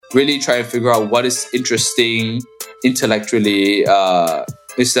really try to figure out what is interesting intellectually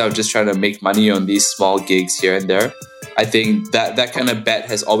instead of just trying to make money on these small gigs here and there. I think that kind of bet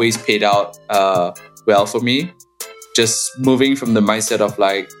has always paid out well for me. Just moving from the mindset of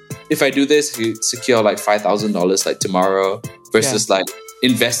like, if I do this, you secure like $5,000 like tomorrow versus like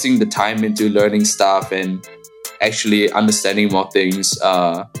investing the time into learning stuff and actually understanding more things.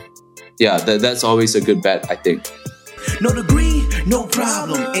 That's always a good bet, I think. No degree, no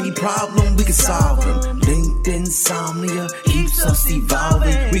problem. Any problem, we can solve them. Linked insomnia keeps us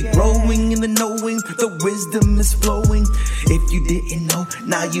evolving. We're growing in the knowing, the wisdom is flowing. If you didn't know,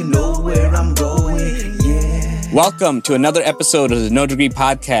 now you know where I'm going. Yeah. Welcome to another episode of the No Degree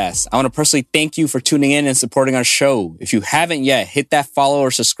Podcast. I want to personally thank you for tuning in and supporting our show. If you haven't yet, hit that follow or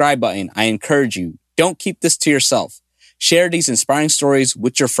subscribe button. I encourage you. Don't keep this to yourself. Share these inspiring stories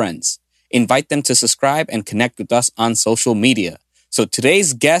with your friends. Invite them to subscribe and connect with us on social media. So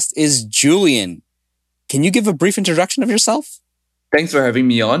today's guest is Julian. Can you give a brief introduction of yourself? Thanks for having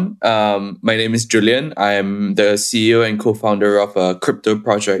me on. My name is Julian. I'm the CEO and co-founder of a crypto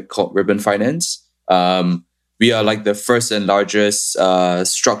project called Ribbon Finance. We are like the first and largest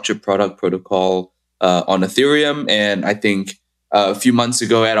structured product protocol on Ethereum. And I think a few months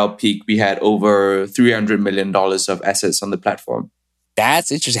ago at our peak, we had over $300 million of assets on the platform.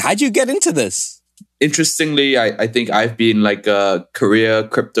 That's interesting. How'd you get into this? Interestingly, I think I've been like a career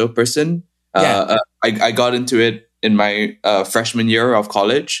crypto person. I got into it in my freshman year of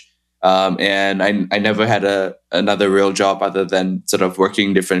college. And I never had another real job other than sort of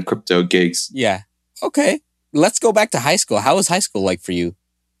working different crypto gigs. Yeah. Okay. Let's go back to high school. How was high school like for you?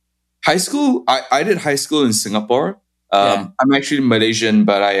 High school, I did high school in Singapore. I'm actually Malaysian,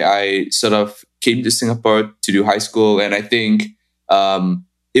 but I sort of came to Singapore to do high school. And I think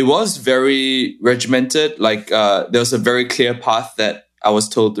it was very regimented. Like there was a very clear path that I was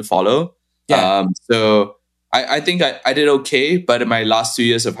told to follow. So I think I did okay. But in my last 2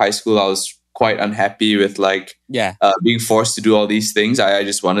 years of high school, I was quite unhappy with being forced to do all these things. I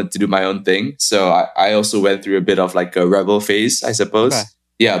just wanted to do my own thing. So I also went through a bit of like a rebel phase, I suppose. Okay.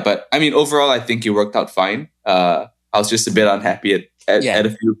 Yeah, but I mean, overall, I think it worked out fine. I was just a bit unhappy at a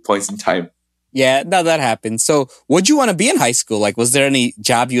few points in time. Yeah, no, that happened. So what'd you want to be in high school? Like, was there any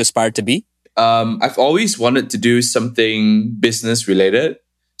job you aspired to be? I've always wanted to do something business related.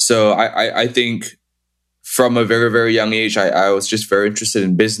 So I think from a very, very young age, I was just very interested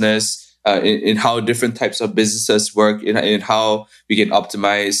in business, in how different types of businesses work, in how we can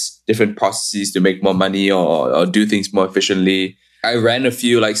optimize different processes to make more money or do things more efficiently. I ran a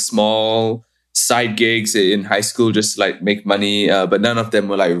few like small side gigs in high school just to like make money, but none of them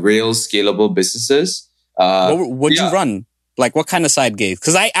were like real scalable businesses. What'd you run? Like what kind of side gigs?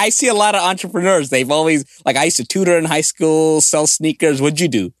 Because I see a lot of entrepreneurs. They've always, like I used to tutor in high school, sell sneakers. What'd you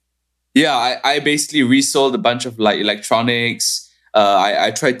do? Yeah, I basically resold a bunch of like electronics.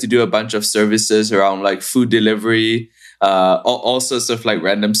 I tried to do a bunch of services around like food delivery, all sorts of like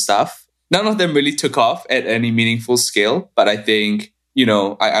random stuff. None of them really took off at any meaningful scale, but I think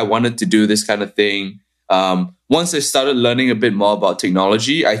I wanted to do this kind of thing. Once I started learning a bit more about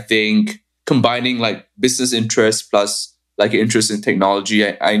technology, I think combining like business interests plus like interest in technology,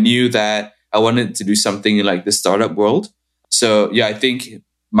 I knew that I wanted to do something in like the startup world. So yeah, I think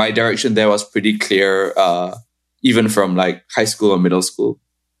my direction there was pretty clear, even from like high school or middle school.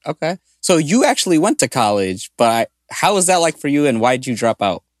 Okay. So you actually went to college, but how was that like for you and why did you drop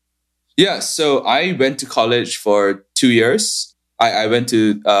out? Yeah, so I went to college for 2 years. I went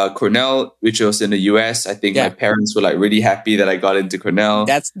to Cornell, which was in the US. I think my parents were like really happy that I got into Cornell.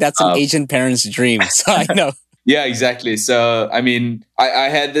 That's an Asian parent's dream. So I know. Yeah, exactly. So, I mean, I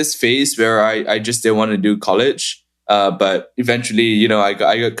had this phase where I just didn't want to do college. But eventually, I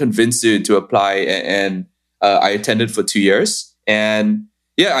got convinced to apply and I attended for 2 years. And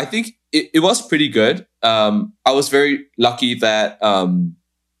yeah, I think it was pretty good. I was very lucky that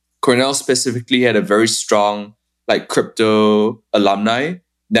Cornell specifically had a very strong like crypto alumni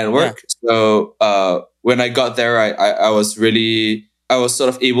network. Yeah. So when I got there, I was sort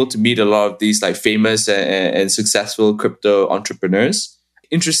of able to meet a lot of these like famous and successful crypto entrepreneurs.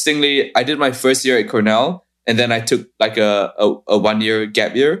 Interestingly, I did my first year at Cornell and then I took like a 1 year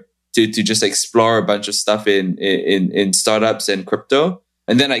gap year to just explore a bunch of stuff in startups and crypto.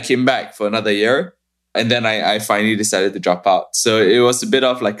 And then I came back for another year and then I finally decided to drop out. So it was a bit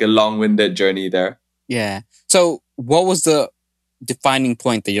of like a long-winded journey there. Yeah. So what was the defining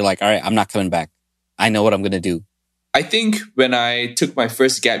point that you're like, all right, I'm not coming back. I know what I'm going to do. I think when I took my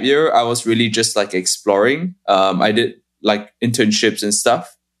first gap year, I was really just like exploring. I did like internships and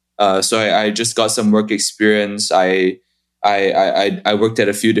stuff. So I just got some work experience. I I worked at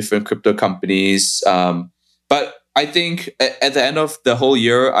a few different crypto companies. But I think at the end of the whole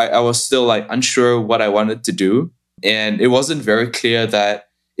year, I was still like unsure what I wanted to do. And it wasn't very clear that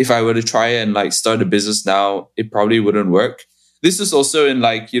if I were to try and like start a business now, it probably wouldn't work. This was also in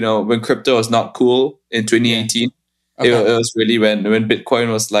like, when crypto was not cool in 2018. Yeah. Okay. It was really when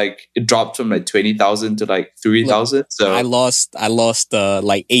Bitcoin was like, it dropped from like 20,000 to like 3,000. So I lost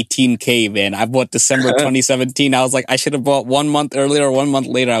like 18K, man. I bought December 2017. I was like, I should have bought 1 month earlier or 1 month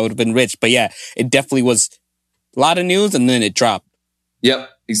later. I would have been rich. But yeah, it definitely was a lot of news and then it dropped. Yep,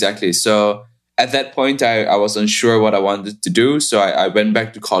 exactly. So at that point, I was unsure what I wanted to do. So I went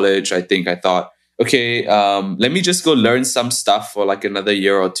back to college. I think I thought, okay, let me just go learn some stuff for like another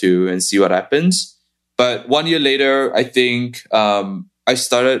year or two and see what happens. But 1 year later, I think I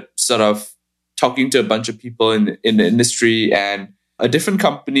started sort of talking to a bunch of people in the industry, and a different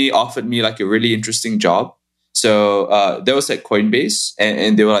company offered me like a really interesting job. So there was like Coinbase,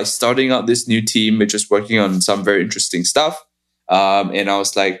 and they were like starting out this new team, which was working on some very interesting stuff. And I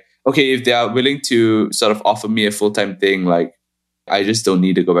was like, okay, if they are willing to sort of offer me a full-time thing, like I just don't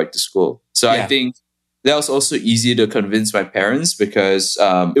need to go back to school. So I think that was also easy to convince my parents because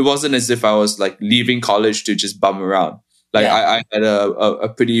it wasn't as if I was like leaving college to just bum around. Like I had a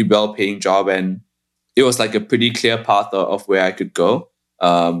pretty well-paying job, and it was like a pretty clear path of where I could go.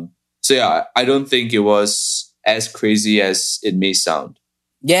 So yeah, I don't think it was as crazy as it may sound.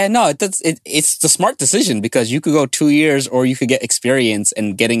 Yeah, no, it's the smart decision because you could go 2 years or you could get experience,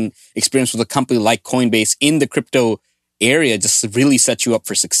 and getting experience with a company like Coinbase in the crypto area just really set you up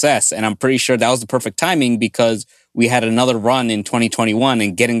for success. And I'm pretty sure that was the perfect timing because we had another run in 2021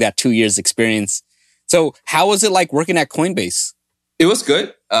 and getting that 2 years experience. So how was it like working at Coinbase? It was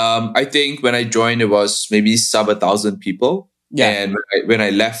good. I think when I joined, it was maybe sub 1,000 people. Yeah. And when I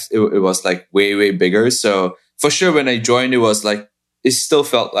left, it was like way, way bigger. So for sure, when I joined, it was like, it still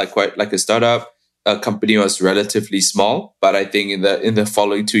felt like quite like a startup. A company was relatively small, but I think in the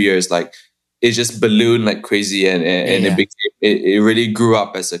following 2 years, like it just ballooned like crazy, and it really grew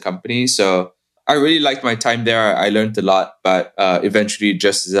up as a company. So I really liked my time there. I learned a lot, but eventually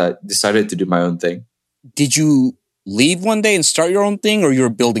just decided to do my own thing. Did you leave one day and start your own thing, or you were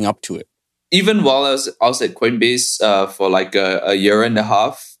building up to it? Even while I was at Coinbase for like a year and a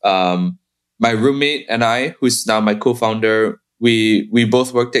half, my roommate and I, who's now my co-founder, we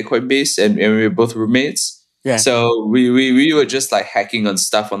both worked at Coinbase, and we were both roommates. Yeah. So we were just like hacking on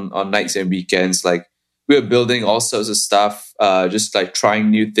stuff on nights and weekends. Like we were building all sorts of stuff, just like trying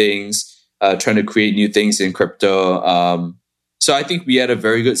new things, trying to create new things in crypto. So I think we had a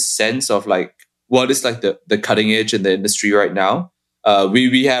very good sense of like what is like the cutting edge in the industry right now.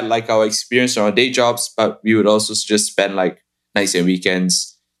 We had like our experience on our day jobs, but we would also just spend like nights and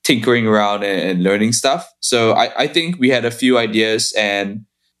weekends tinkering around and learning stuff. So I think we had a few ideas, and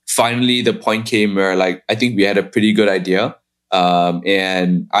finally the point came where like I think we had a pretty good idea.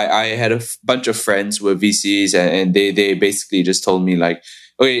 And I had a bunch of friends who were VCs, and they basically just told me like,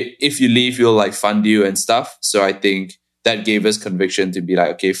 okay, if you leave, we'll like fund you and stuff. So I think that gave us conviction to be like,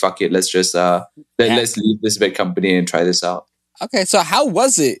 okay, fuck it, let's just let's leave this big company and try this out. Okay, so how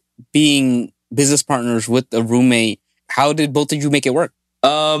was it being business partners with a roommate? How did both of you make it work?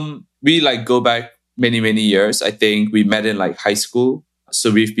 We like go back many years. I think we met in like high school.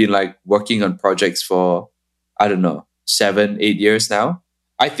 So we've been like working on projects for, I don't know, 7-8 years now.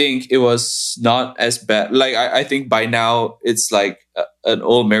 I think it was not as bad. Like I think by now it's like an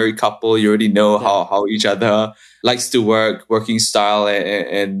old married couple. You already know how each other likes to work, working style,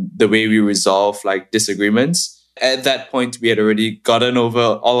 and the way we resolve like disagreements. At that point, we had already gotten over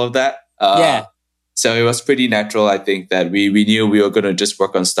all of that. So it was pretty natural, I think, that we knew we were going to just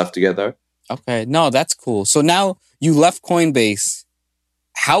work on stuff together. Okay. No, that's cool. So now you left Coinbase.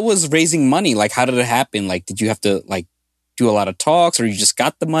 How was raising money? Like, how did it happen? Like, did you have to like do a lot of talks, or you just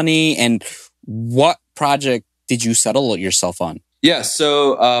got the money? And what project did you settle yourself on? Yeah.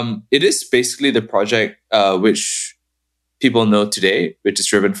 So it is basically the project which people know today, which is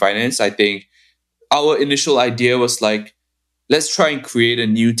Driven Finance. I think our initial idea was like, let's try and create a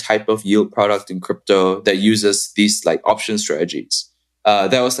new type of yield product in crypto that uses these like option strategies.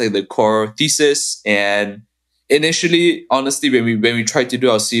 That was like the core thesis. And initially, honestly, when we tried to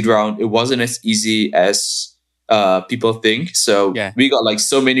do our seed round, it wasn't as easy as people think. So we got like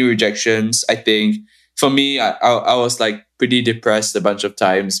so many rejections. I think for me, I was like pretty depressed a bunch of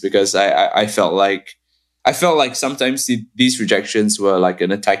times because I felt like sometimes these rejections were like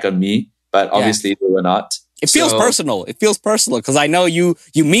an attack on me, but obviously they were not. It feels personal. It feels personal because I know you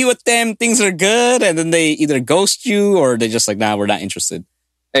meet with them, things are good, and then they either ghost you or they're just like, nah, we're not interested.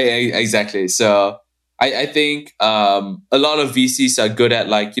 Hey, exactly. So I think a lot of VCs are good at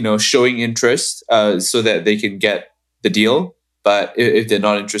like, showing interest so that they can get the deal. But if they're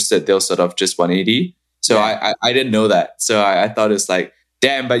not interested, they'll sort of just 180. So I didn't know that. So I thought it's like,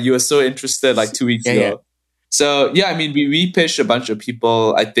 damn, but you were so interested like 2 weeks ago. Yeah. So yeah, I mean, we pitched a bunch of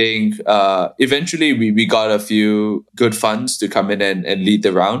people. I think eventually we got a few good funds to come in and lead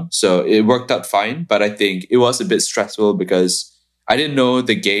the round. So it worked out fine. But I think it was a bit stressful because I didn't know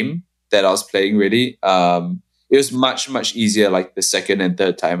the game that I was playing really. It was much, much easier like the second and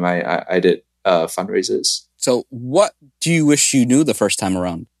third time I did fundraisers. So what do you wish you knew the first time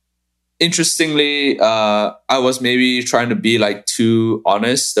around? Interestingly, I was maybe trying to be like too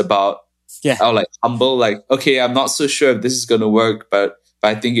honest about, or like humble, like, okay, I'm not so sure if this is going to work, but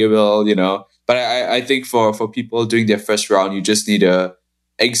I think it will, But I think for people doing their first round, you just need to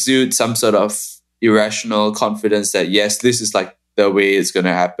exude some sort of irrational confidence that, yes, this is like the way it's going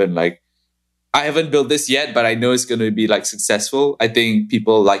to happen. Like, I haven't built this yet, but I know it's going to be like successful. I think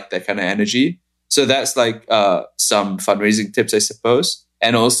people like that kind of energy. So that's like some fundraising tips, I suppose.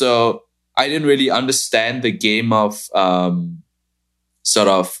 And also, I didn't really understand the game of sort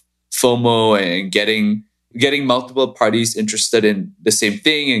of FOMO and getting multiple parties interested in the same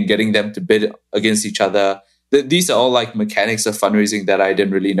thing and getting them to bid against each other. These are all like mechanics of fundraising that I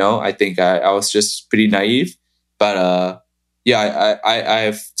didn't really know. I think I was just pretty naive. But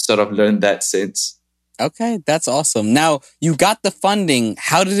I've sort of learned that since. Okay, that's awesome. Now, you got the funding.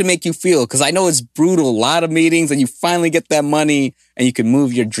 How did it make you feel? Because I know it's brutal, a lot of meetings, and you finally get that money and you can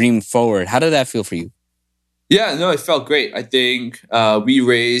move your dream forward. How did that feel for you? Yeah, no, it felt great. I think we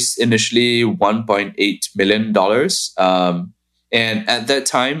raised initially $1.8 million. And at that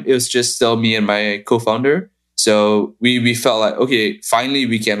time, it was just still me and my co-founder. So we felt like, okay, finally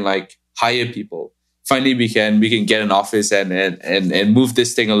we can like hire people. Finally we can get an office and move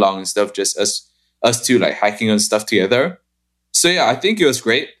this thing along instead of just us two like hacking on stuff together. So yeah, I think it was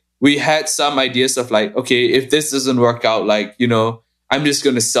great. We had some ideas of like, okay, if this doesn't work out, like, I'm just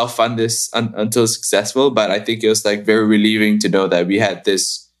going to self-fund this until successful. But I think it was like very relieving to know that we had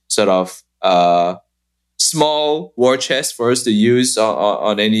this sort of small war chest for us to use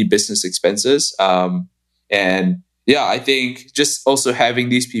on any business expenses. And yeah, I think just also having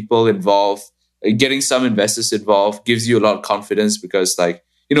these people involved, getting some investors involved gives you a lot of confidence because like,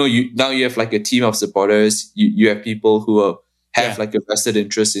 now you have like a team of supporters. You have people who have like a vested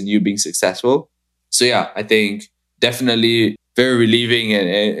interest in you being successful. So yeah, I think definitely very relieving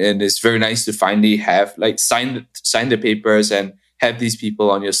and it's very nice to finally have like sign the papers and have these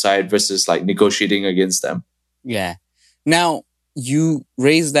people on your side versus like negotiating against them. Yeah. Now you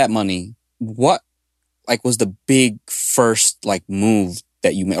raised that money. What like was the big first like move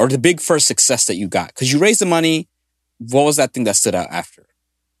that you made or the big first success that you got? Because you raised the money. What was that thing that stood out after?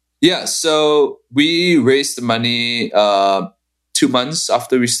 Yeah, so we raised the money 2 months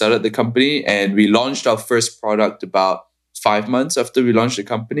after we started the company, and we launched our first product about 5 months after we launched the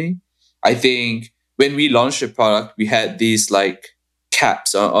company. I think when we launched the product, we had these like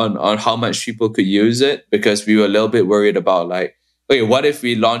caps on how much people could use it because we were a little bit worried about like, okay, what if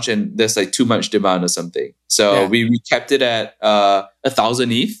we launch and there's like too much demand or something? So we kept it at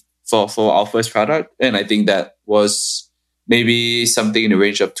 1,000 ETH for our first product, and I think that was maybe something in the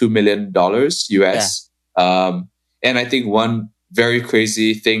range of $2 million US. Yeah. And I think one very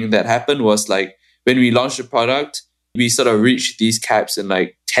crazy thing that happened was like when we launched the product, we sort of reached these caps in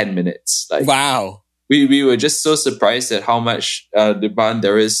like 10 minutes. Like, wow. We were just so surprised at how much demand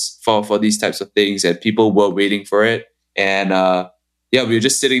there is for these types of things, and people were waiting for it. And we were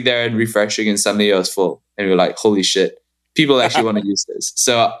just sitting there and refreshing, and suddenly it was full. And we were like, holy shit, people actually want to use this.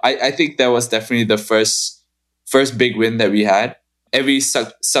 So I think that was definitely the first big win that we had. Every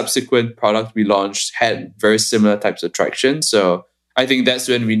subsequent product we launched had very similar types of traction. So I think that's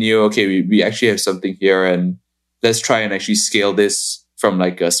when we knew, okay, we actually have something here, and let's try and actually scale this from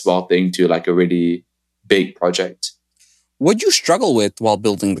like a small thing to like a really big project. What did you struggle with while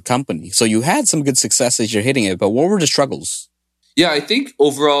building the company? So you had some good successes, you're hitting it, but what were the struggles? Yeah, I think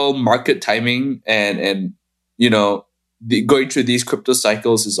overall market timing and going through these crypto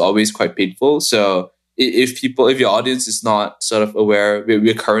cycles is always quite painful. So if your audience is not sort of aware,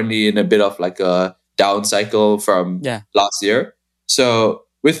 we're currently in a bit of like a down cycle from last year. So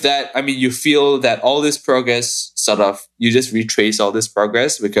with that, I mean, you feel that all this progress you just retrace all this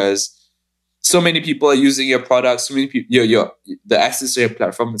progress because so many people are using your products. So many people, the access to your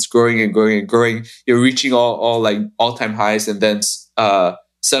platform is growing and growing and growing. You're reaching all like all-time highs, and then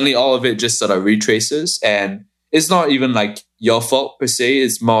suddenly all of it just sort of retraces. And it's not even like your fault per se.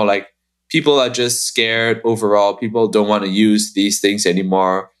 It's more like people are just scared overall. People don't want to use these things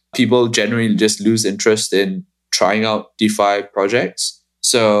anymore. people generally just lose interest in trying out DeFi projects.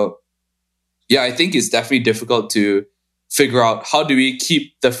 So yeah, I think it's definitely difficult to figure out how do we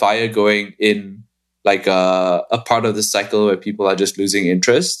keep the fire going in like a part of the cycle where people are just losing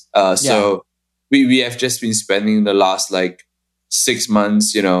interest. So we have just been spending the last like 6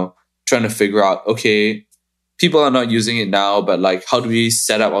 months, trying to figure out, okay, people are not using it now, but like, how do we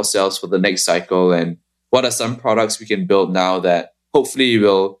set up ourselves for the next cycle? And what are some products we can build now that hopefully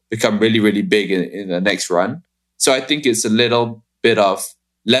will become really, really big in the next run? So I think it's a little bit of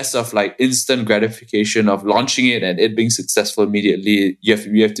less of like instant gratification of launching it and it being successful immediately.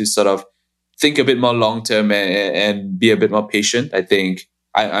 You have to sort of think a bit more long term and be a bit more patient. I think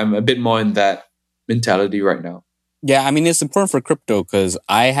I'm a bit more in that mentality right now. Yeah, I mean, it's important for crypto because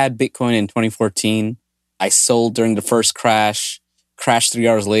I had Bitcoin in 2014. I sold during the first crash, crashed 3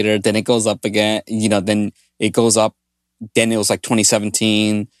 hours later. Then it goes up again. Then it goes up. Then it was like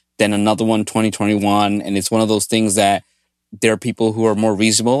 2017. Then another one, 2021. And it's one of those things that there are people who are more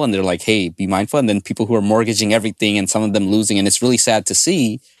reasonable and they're like, hey, be mindful. And then people who are mortgaging everything and some of them losing. And it's really sad to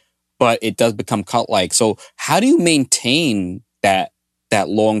see, but it does become cult-like. So how do you maintain that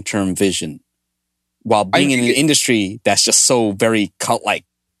long-term vision while being in an industry that's just so very cult-like?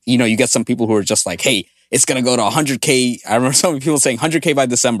 You get some people who are just like, hey, it's going to go to 100K. I remember some people saying 100K by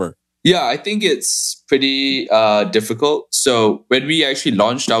December. Yeah, I think it's pretty difficult. So when we actually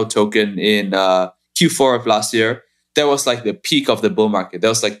launched our token in Q4 of last year, that was like the peak of the bull market. That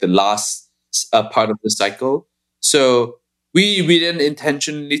was like the last part of the cycle. So we didn't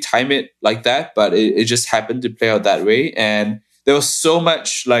intentionally time it like that, but it just happened to play out that way. And there was so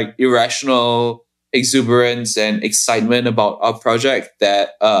much like irrational exuberance and excitement about our project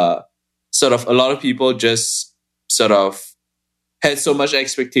that sort of a lot of people just sort of had so much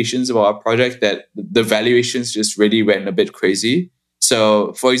expectations about our project that the valuations just really went a bit crazy.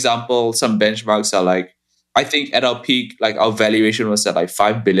 So for example, some benchmarks are like, I think at our peak, like our valuation was at like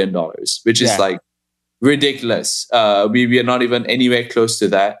 $5 billion, which is like ridiculous. We are not even anywhere close to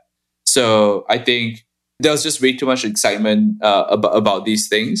that. So I think there was just way too much excitement about these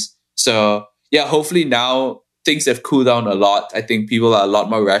things. So yeah, hopefully now things have cooled down a lot. I think people are a lot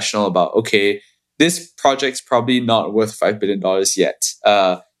more rational about, okay, this project's probably not worth $5 billion yet.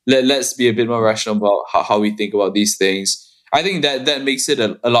 Let's be a bit more rational about how we think about these things. I think that makes it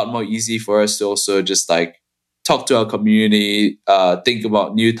a lot more easy for us to also just like talk to our community, think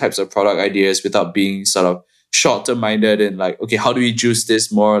about new types of product ideas without being sort of short-term minded and like, okay, how do we juice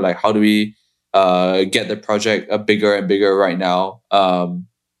this more? Like, how do we get the project bigger and bigger right now?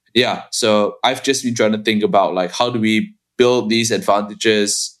 So I've just been trying to think about like, how do we build these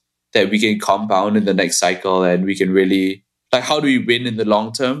advantages that we can compound in the next cycle, and we can really like, how do we win in the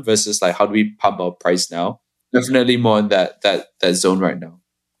long term versus like, how do we pump our price now? Definitely more in that zone right now.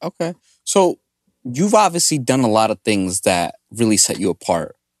 Okay. So you've obviously done a lot of things that really set you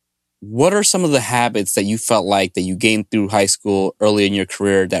apart. What are some of the habits that you felt like that you gained through high school early in your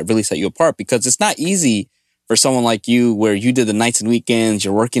career that really set you apart? Because it's not easy for someone like you where you did the nights and weekends,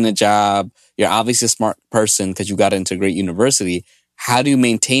 you're working a job, you're obviously a smart person because you got into a great university. How do you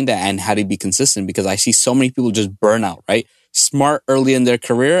maintain that and how do you be consistent? Because I see so many people just burn out, right? Smart early in their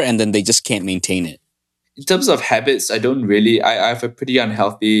career and then they just can't maintain it. In terms of habits, I don't really, I have a pretty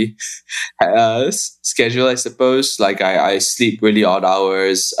unhealthy schedule, I suppose. Like I sleep really odd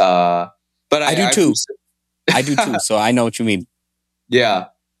hours. But I do too. I do too. So I know what you mean. Yeah.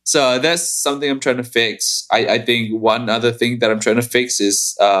 So that's something I'm trying to fix. I think one other thing that I'm trying to fix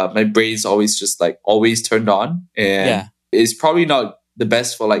is my brain's always just like always turned on. And it's probably not the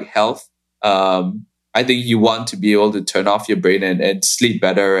best for like health. I think you want to be able to turn off your brain and sleep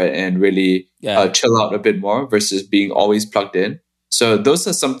better and really chill out a bit more versus being always plugged in. So those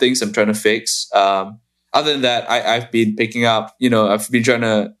are some things I'm trying to fix. Other than that, I've been picking up, I've been trying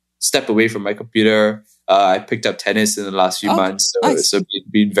to step away from my computer. I picked up tennis in the last few months. So, nice. so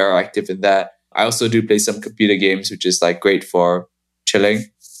been very active in that. I also do play some computer games, which is like great for chilling.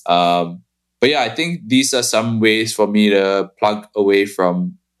 But yeah, I think these are some ways for me to plug away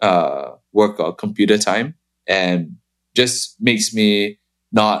from work or computer time, and just makes me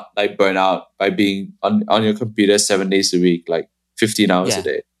not like burn out by being on your computer 7 days a week, like 15 hours a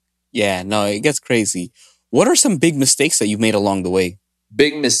day. Yeah, no, it gets crazy. What are some big mistakes that you've made along the way?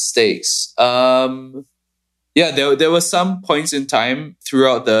 Big mistakes. There were some points in time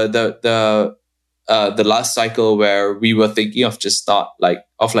throughout the last cycle where we were thinking of just not like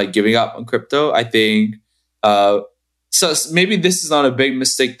giving up on crypto. I think so maybe this is not a big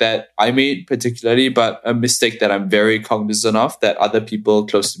mistake that I made particularly, but a mistake that I'm very cognizant of that other people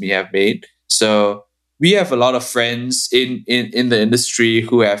close to me have made. So we have a lot of friends in the industry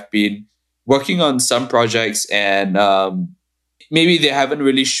who have been working on some projects, and maybe they haven't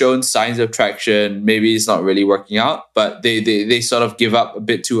really shown signs of traction. Maybe it's not really working out, but they sort of give up a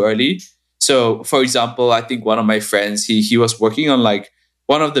bit too early. So, for example, I think one of my friends, he was working on like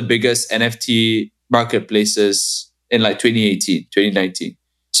one of the biggest NFT marketplaces in like 2018, 2019.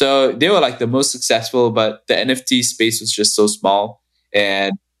 So they were like the most successful, but the NFT space was just so small.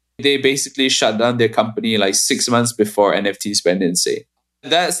 And they basically shut down their company like 6 months before NFTs went insane.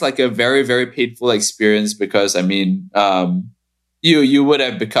 That's like a very, very painful experience because, I mean, you would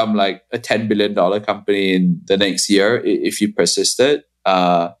have become like a $10 billion company in the next year if you persisted.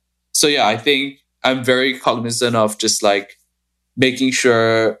 So yeah, I think I'm very cognizant of just like making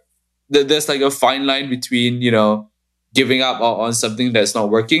sure that there's like a fine line between, giving up on something that's not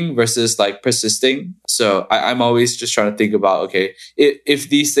working versus like persisting. So I'm always just trying to think about, okay, if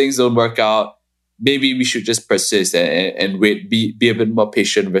these things don't work out, maybe we should just persist and wait, be a bit more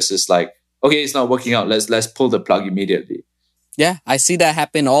patient versus like, okay, it's not working out. Let's pull the plug immediately. Yeah, I see that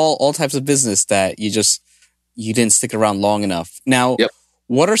happen all types of business that you didn't stick around long enough. Now, Yep.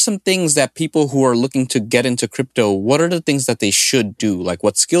 What are some things that people who are looking to get into crypto, what are the things that they should do? Like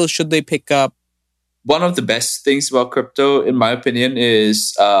what skills should they pick up? One of the best things about crypto, in my opinion,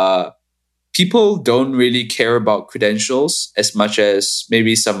 is people don't really care about credentials as much as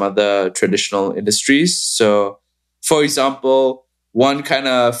maybe some other traditional industries. So, for example, one kind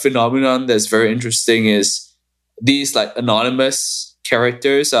of phenomenon that's very interesting is these like anonymous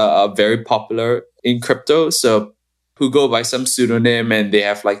characters are very popular in crypto. So, who go by some pseudonym and they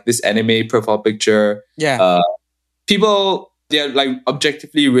have like this anime profile picture. Yeah. People, they're like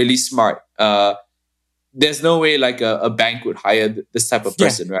objectively really smart. There's no way like a bank would hire this type of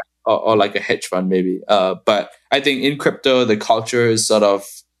person, right? Or like a hedge fund maybe. But I think in crypto, the culture is sort of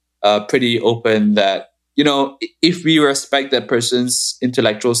pretty open that, if we respect that person's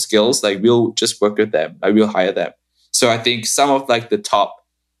intellectual skills, like we'll just work with them, like we'll hire them. So I think some of like the top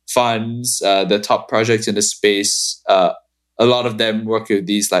funds, the top projects in the space, a lot of them work with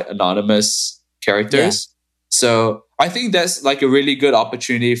these like anonymous characters. Yeah. So I think that's like a really good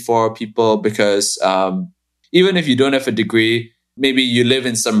opportunity for people because even if you don't have a degree, maybe you live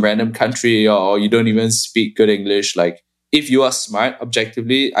in some random country or you don't even speak good English, like if you are smart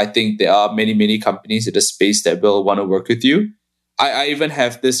objectively, I think there are many, many companies in the space that will want to work with you. I even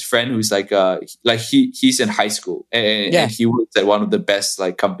have this friend who's like he's in high school and he works at one of the best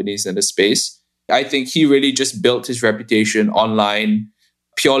like companies in the space. I think he really just built his reputation online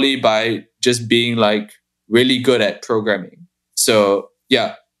purely by just being like really good at programming. So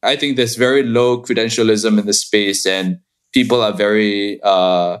yeah, I think there's very low credentialism in the space and people are very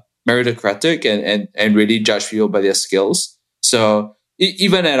meritocratic and really judge people by their skills. So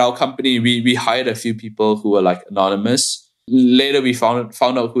even at our company, we hired a few people who were like anonymous. Later, we found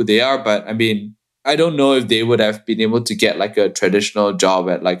out who they are. But I mean, I don't know if they would have been able to get like a traditional job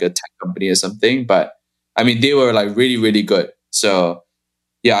at like a tech company or something. But I mean, they were like really, really good. So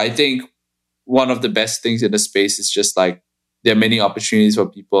yeah, I think one of the best things in the space is just like there are many opportunities for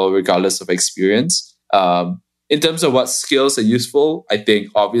people regardless of experience. In terms of what skills are useful, I think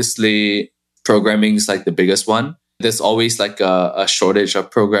obviously programming is like the biggest one. There's always like a shortage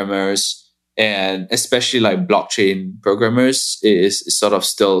of programmers. And especially like blockchain programmers is sort of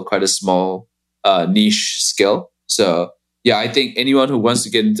still quite a small niche skill. So yeah, I think anyone who wants to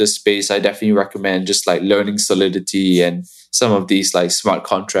get into space, I definitely recommend just like learning Solidity and some of these like smart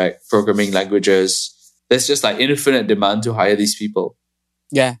contract programming languages. There's just like infinite demand to hire these people.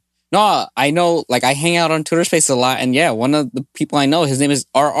 Yeah. No, I know, like I hang out on Twitter Space a lot. And yeah, one of the people I know, his name is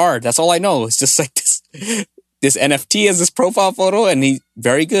RR. That's all I know. It's just like this NFT as this profile photo, and he's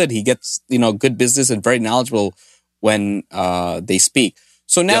very good. He gets, good business and very knowledgeable when they speak.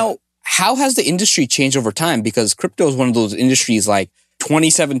 So now, how has the industry changed over time? Because crypto is one of those industries like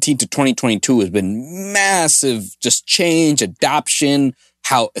 2017 to 2022 has been massive, just change, adoption,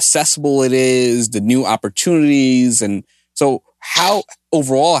 how accessible it is, the new opportunities. And so how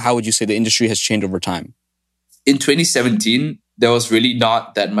would you say the industry has changed over time? In 2017, there was really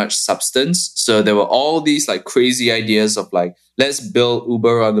not that much substance. So there were all these like crazy ideas of like, let's build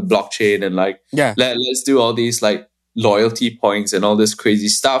Uber on the blockchain and like, let's do all these like loyalty points and all this crazy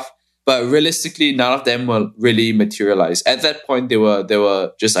stuff. But realistically, none of them will really materialize. At that point, they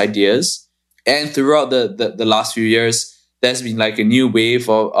were just ideas. And throughout the last few years, there's been like a new wave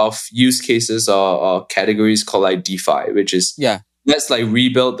of use cases or categories called like DeFi, which is, let's like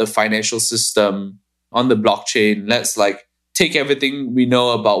rebuild the financial system on the blockchain. Let's like take everything we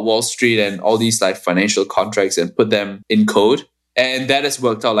know about Wall Street and all these like financial contracts and put them in code. And that has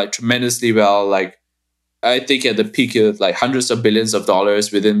worked out like tremendously well. Like I think at the peak of like hundreds of billions of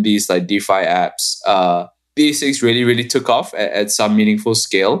dollars within these like DeFi apps, these things really, really took off at some meaningful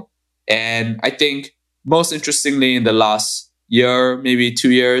scale. And I think most interestingly, in the last year, maybe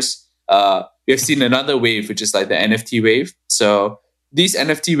 2 years, we have seen another wave, which is like the NFT wave. So these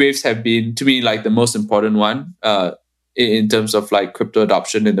NFT waves have been, to me, like the most important one in terms of like crypto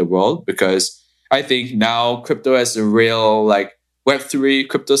adoption in the world, because I think now crypto has a real like Web3,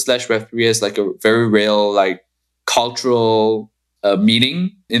 crypto/Web3 has like a very real like cultural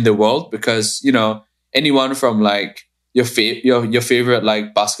meaning in the world, because, you know, anyone from like your favorite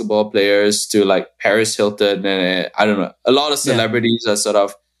like basketball players to like Paris Hilton and I don't know, a lot of celebrities are sort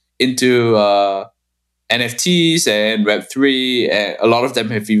of into NFTs and Web3, and a lot of them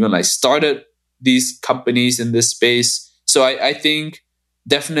have even like started these companies in this space. So I think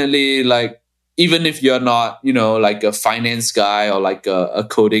definitely, like, even if you're not, you know, like a finance guy or like a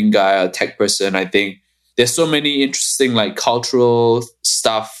coding guy or tech person, I think there's so many interesting like cultural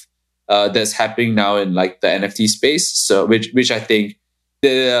stuff that's happening now in like the NFT space. So which I think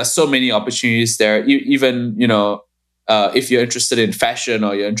there are so many opportunities there. Even, you know, if you're interested in fashion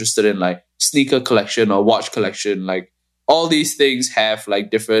or you're interested in like sneaker collection or watch collection, like all these things have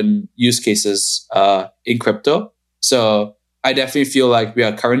like different use cases in crypto. So I definitely feel like we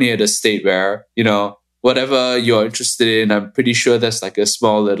are currently at a state where, you know, whatever you're interested in, I'm pretty sure there's like a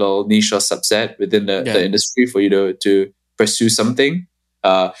small little niche or subset within the industry for you to pursue something.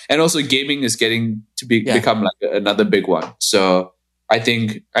 And also gaming is getting to become like another big one. So I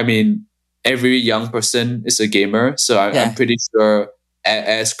think, I mean, every young person is a gamer. So I'm pretty sure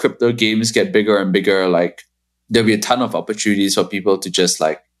as crypto games get bigger and bigger, like there'll be a ton of opportunities for people to just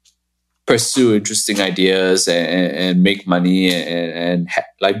like pursue interesting ideas and make money and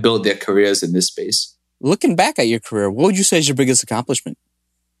like build their careers in this space. Looking back at your career, what would you say is your biggest accomplishment?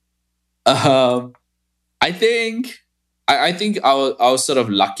 I think I was sort of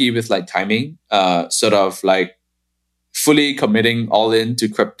lucky with like timing, sort of like fully committing all into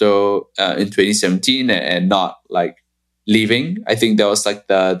crypto in 2017 and not like leaving. I think that was like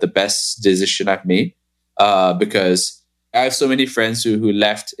the best decision I've made, because I have so many friends who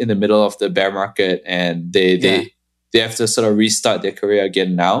left in the middle of the bear market, and they have to sort of restart their career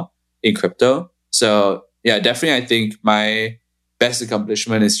again now in crypto. So yeah, definitely I think my best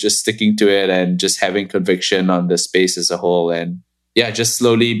accomplishment is just sticking to it and just having conviction on the space as a whole, and yeah, just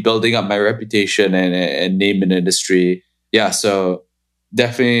slowly building up my reputation and name in the industry. Yeah, so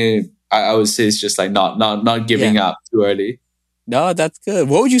definitely I would say it's just like not giving up too early. No, that's good.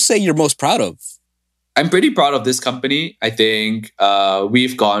 What would you say you're most proud of? I'm pretty proud of this company. I think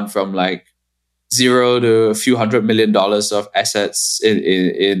we've gone from like zero to a few $100 million of assets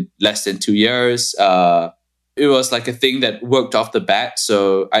in less than 2 years. It was like a thing that worked off the bat.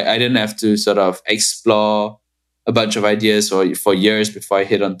 So I didn't have to sort of explore a bunch of ideas for years before I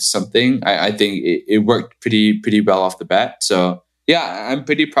hit onto something. I think it worked pretty well off the bat. So yeah, I'm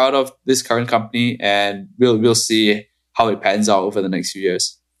pretty proud of this current company, and we'll see how it pans out over the next few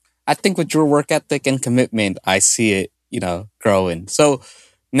years. I think with your work ethic and commitment, I see it, growing. So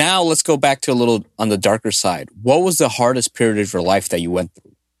now let's go back to a little on the darker side. What was the hardest period of your life that you went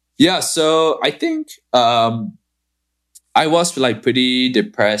through? Yeah, so I think I was like pretty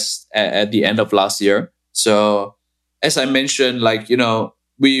depressed at the end of last year. So as I mentioned, like,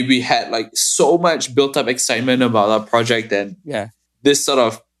 we had like so much built up excitement about our project, and this sort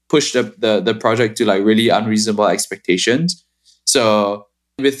of pushed up the project to like really unreasonable expectations. So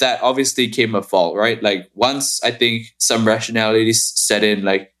with that obviously came a fall, right? Like once I think some rationality set in,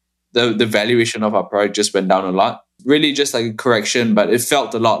 like the valuation of our project just went down a lot. Really just like a correction, but it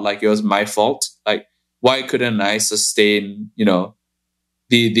felt a lot like it was my fault. Like, why couldn't I sustain,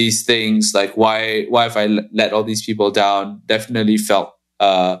 these things? Like, why have I let all these people down? Definitely felt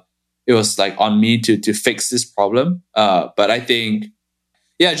it was like on me to fix this problem. But I think,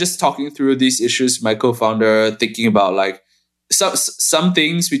 just talking through these issues with my co-founder, thinking about like some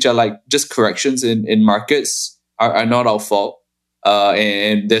things which are like just corrections in markets are not our fault.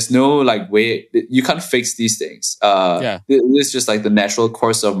 And there's no like way you can't fix these things. It's just like the natural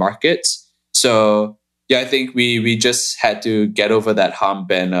course of markets. So I think we just had to get over that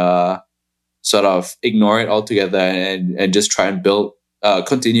hump and sort of ignore it altogether and just try and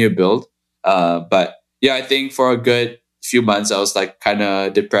continue to build. But I think for a good few months I was like kind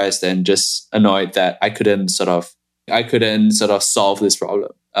of depressed and just annoyed that I couldn't sort of solve this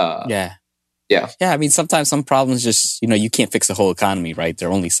problem. Yeah. I mean, sometimes some problems just, you can't fix the whole economy, right? There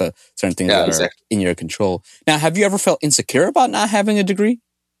are only certain things that are in your control. Now, have you ever felt insecure about not having a degree?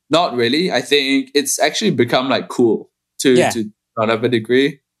 Not really. I think it's actually become like cool to not have a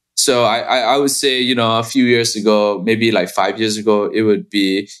degree. So I would say, a few years ago, maybe like 5 years ago, it would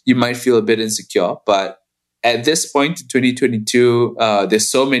be, you might feel a bit insecure. But at this point in 2022, there's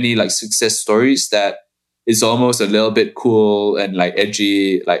so many like success stories that it's almost a little bit cool and like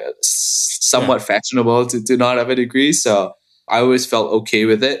edgy, like somewhat fashionable to not have a degree. So I always felt okay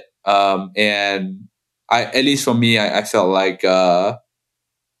with it. And at least for me, I felt like,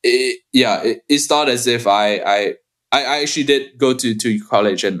 it's not as if I actually did go to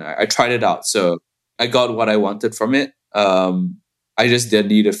college and I tried it out. So I got what I wanted from it. I just didn't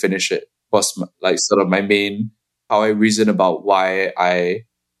need to finish it. Was like sort of my main, how I reason about why I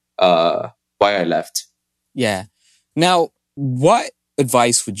left. Yeah. Now, what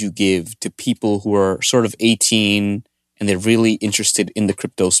advice would you give to people who are sort of 18 and they're really interested in the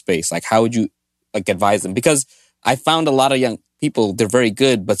crypto space? Like, how would you like advise them? Because I found a lot of young people, they're very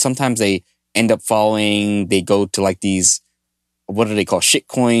good, but sometimes they end up they go to like these, what do they call, shit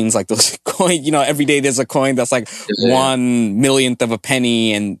coins, like those coins, every day there's a coin that's like 1/1,000,000th of a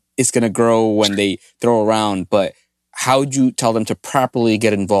penny and it's going to grow when they throw around. But how would you tell them to properly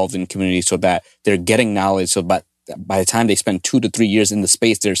get involved in community so that they're getting knowledge, so by the time they spend 2 to 3 years in the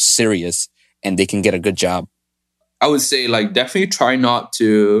space, they're serious and they can get a good job? I would say like definitely try not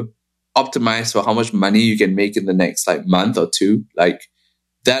to optimize for how much money you can make in the next like month or two. Like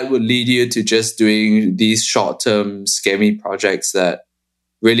that would lead you to just doing these short-term scammy projects that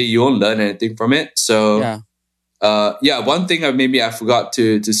really you won't learn anything from it. So one thing I forgot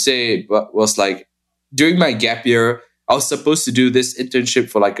to say was like during my gap year, I was supposed to do this internship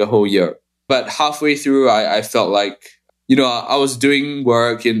for like a whole year. But halfway through, I felt like, I was doing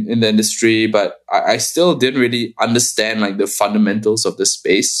work in the industry, but I still didn't really understand like the fundamentals of the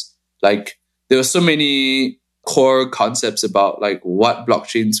space. Like there were so many core concepts about like what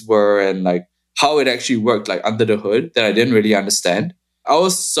blockchains were and like how it actually worked like under the hood that I didn't really understand. I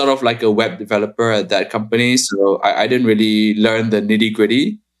was sort of like a web developer at that company, so I didn't really learn the nitty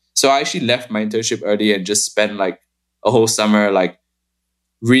gritty. So I actually left my internship early and just spent like a whole summer like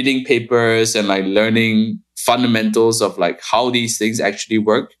reading papers and like learning fundamentals of like how these things actually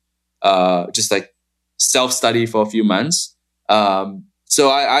work. Just like self-study for a few months. So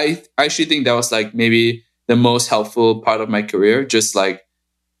I actually think that was like maybe the most helpful part of my career. Just like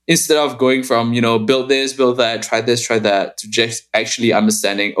instead of going from, build this, build that, try this, try that, to just actually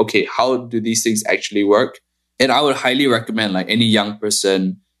understanding, okay, how do these things actually work? And I would highly recommend like any young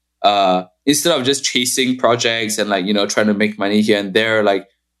person, instead of just chasing projects and like, trying to make money here and there, like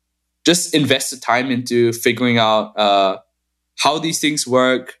just invest the time into figuring out how these things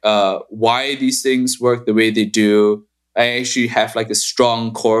work, why these things work the way they do. I actually have like a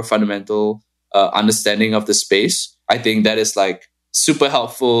strong core fundamental understanding of the space. I think that is like super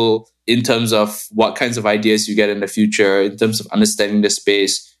helpful in terms of what kinds of ideas you get in the future, in terms of understanding the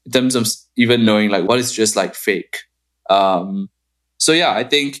space, in terms of even knowing like what is just like fake. So yeah, I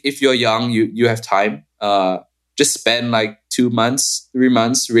think if you're young, you have time. Just spend like 2 months, 3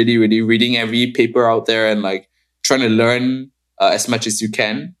 months, really, really reading every paper out there and like trying to learn as much as you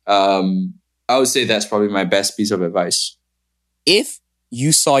can. I would say that's probably my best piece of advice. If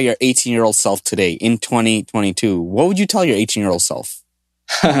you saw your 18-year-old self today in 2022, what would you tell your 18-year-old self?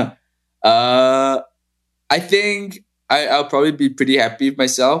 I think I'll probably be pretty happy with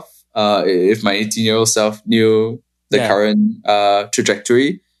myself if my 18-year-old self knew the current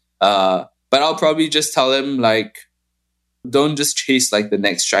trajectory. But I'll probably just tell him like, don't just chase like the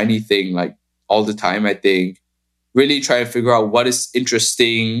next shiny thing like all the time. I think really try to figure out what is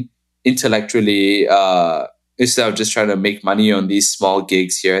interesting intellectually, instead of just trying to make money on these small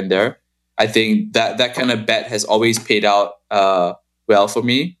gigs here and there. I think that kind of bet has always paid out well for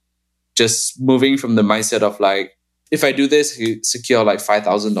me. Just moving from the mindset of like, if I do this, you secure like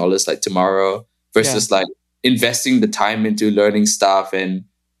 $5,000 like tomorrow, versus like investing the time into learning stuff and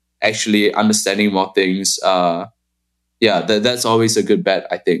actually understanding more things. That's always a good bet,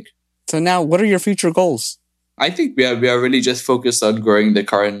 I think. So now, what are your future goals? I think we are really just focused on growing the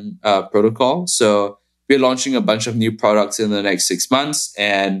current protocol. So we're launching a bunch of new products in the next 6 months.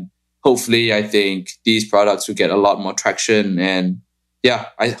 And hopefully, I think these products will get a lot more traction. And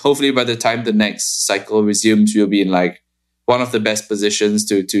hopefully by the time the next cycle resumes, we'll be in like one of the best positions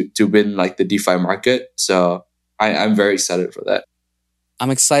to win like the DeFi market. So I'm very excited for that.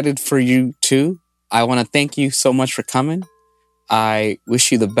 I'm excited for you too. I want to thank you so much for coming. I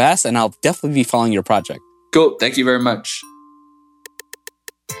wish you the best, and I'll definitely be following your project. Cool. Thank you very much.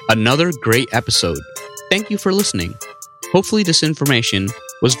 Another great episode. Thank you for listening. Hopefully this information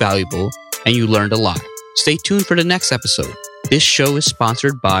was valuable and you learned a lot. Stay tuned for the next episode. This show is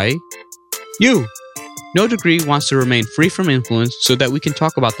sponsored by you. No Degree wants to remain free from influence so that we can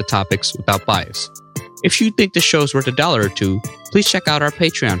talk about the topics without bias. If you think the show is worth $1 or $2, please check out our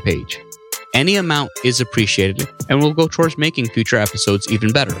Patreon page. Any amount is appreciated and will go towards making future episodes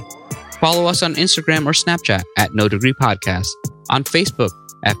even better. Follow us on Instagram or Snapchat at No Degree Podcast, on Facebook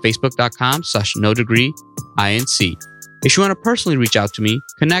at facebook.com/NoDegreeINC. If you want to personally reach out to me,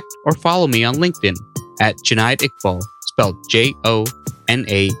 connect or follow me on LinkedIn at Junaid Iqbal, spelled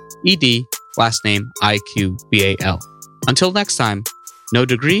Jonaed, last name Iqbal. Until next time, no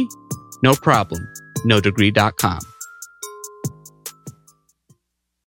degree, no problem. NoDegree.com.